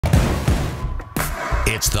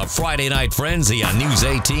It's the Friday Night Frenzy on News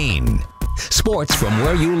 18. Sports from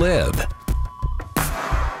where you live.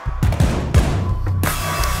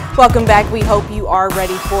 Welcome back. We hope you are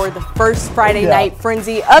ready for the first Friday Night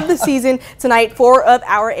Frenzy of the season. Tonight, 4 of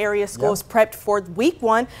our area schools prepped for week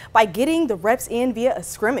 1 by getting the reps in via a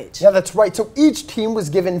scrimmage. Yeah, that's right. So each team was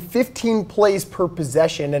given 15 plays per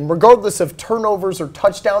possession, and regardless of turnovers or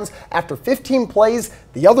touchdowns, after 15 plays,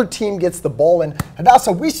 the other team gets the ball. And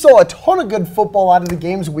Hadassah, we saw a ton of good football out of the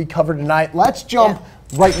games we covered tonight. Let's jump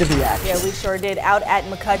right into the action. Yeah, we sure did. Out at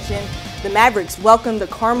McCutcheon, the Mavericks welcomed the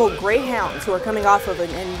Carmel Greyhounds, who are coming off of an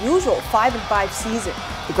unusual 5-5 season.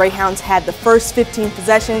 The Greyhounds had the first 15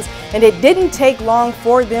 possessions, and it didn't take long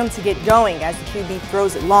for them to get going as the QB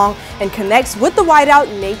throws it long and connects with the wideout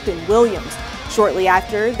Nathan Williams. Shortly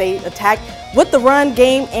after, they attack with the run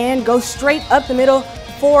game and go straight up the middle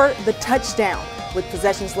for the touchdown. With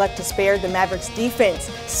possessions left to spare, the Mavericks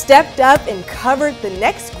defense stepped up and covered the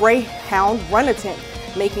next Greyhound run attempt,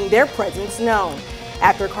 making their presence known.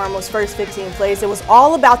 After Carmel's first 15 plays, it was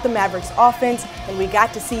all about the Mavericks offense, and we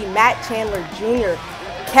got to see Matt Chandler Jr.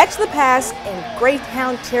 catch the pass in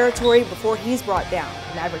Greyhound territory before he's brought down.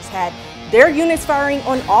 The Mavericks had their units firing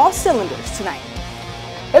on all cylinders tonight.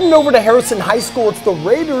 Heading over to Harrison High School, it's the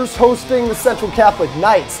Raiders hosting the Central Catholic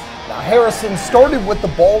Knights. Now, Harrison started with the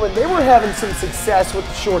ball, and they were having some success with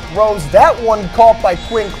the short throws. That one caught by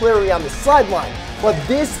Quinn Cleary on the sideline. But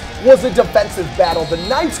this was a defensive battle. The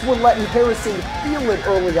Knights were letting Harrison feel it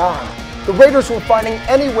early on. The Raiders were finding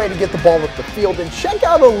any way to get the ball up the field, and check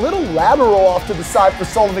out a little lateral off to the side for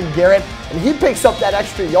Sullivan Garrett, and he picks up that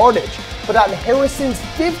extra yardage. But on Harrison's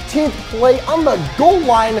 15th play on the goal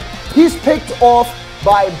line, he's picked off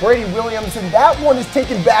by Brady Williams, and that one is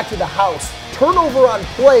taken back to the house. Turnover on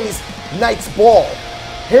plays, Knights ball.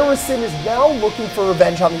 Harrison is now looking for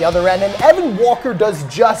revenge on the other end, and Evan Walker does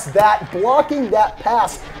just that, blocking that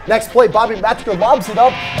pass. Next play, Bobby Metzger lobs it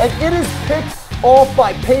up, and it is picked off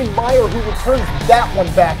by Payne Meyer, who returns that one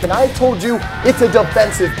back. And I told you, it's a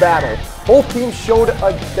defensive battle. Both teams showed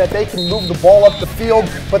that they can move the ball up the field,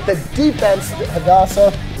 but the defense,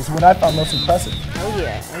 Hadassah, is what I found most impressive. Oh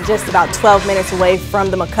yeah, and just about 12 minutes away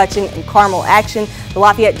from the McCutcheon and Carmel action, the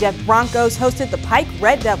Lafayette Jeff Broncos hosted the Pike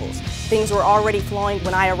Red Devils. Things were already flowing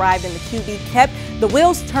when I arrived, and the QB kept the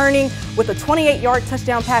wheels turning with a 28-yard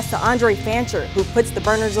touchdown pass to Andre Fancher, who puts the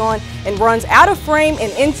burners on and runs out of frame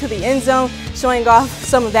and into the end zone, showing off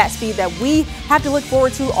some of that speed that we have to look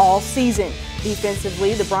forward to all season.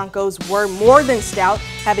 Defensively, the Broncos were more than stout,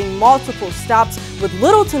 having multiple stops with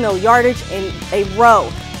little to no yardage in a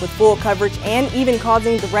row with full coverage, and even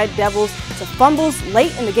causing the Red Devils to fumbles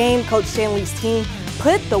late in the game. Coach Stanley's team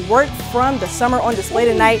put the work from the summer on display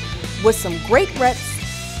tonight with some great reps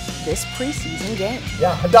this preseason game.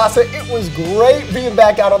 Yeah, Hadassah, it was great being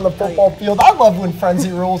back out on the football field. I love when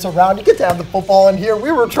Frenzy rolls around. You get to have the football in here.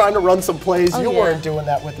 We were trying to run some plays. You weren't doing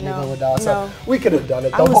that with me, though, Hadassah. No. We could have done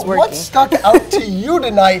it, though. But what stuck out to you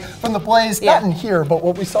tonight from the plays, not in here, but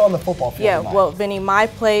what we saw on the football field tonight? Well, Vinny, my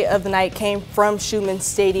play of the night came from Schumann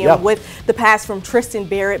Stadium with the pass from Tristan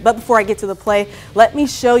Barrett. But before I get to the play, let me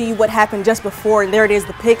show you what happened just before. And there it is,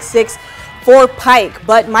 the pick six for Pike.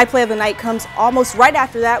 But my play of the night comes almost right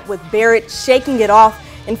after that, with Barrett shaking it off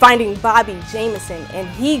and finding Bobby Jamison, and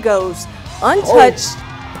he goes untouched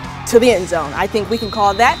to the end zone. I think we can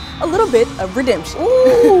call that a little bit of redemption.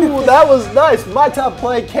 Ooh, that was nice. My top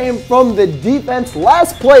play came from the defense.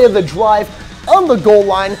 Last play of the drive on the goal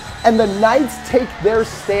line, and the Knights take their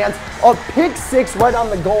stance. A pick six right on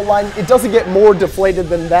the goal line. It doesn't get more deflated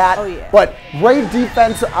than that. But great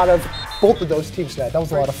defense out of both of those teams tonight. That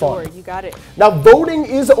was a lot of fun. You got it. Now, voting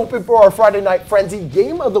is open for our Friday Night Frenzy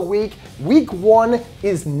Game of the Week. Week 1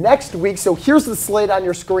 is next week, so here's the slate on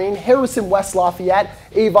your screen. Harrison West Lafayette,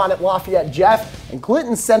 Avon at Lafayette Jeff, and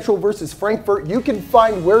Clinton Central versus Frankfort. You can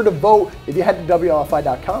find where to vote if you head to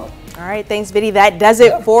WLFI.com. All right, thanks, Biddy. That does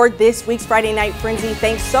it for this week's Friday Night Frenzy.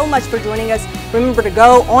 Thanks so much for joining us. Remember to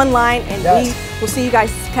go online, and we will see you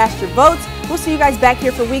guys cast your votes. We'll see you guys back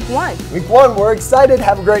here for Week 1. Week 1, we're excited.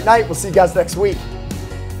 Have a great night. We'll see you guys next week.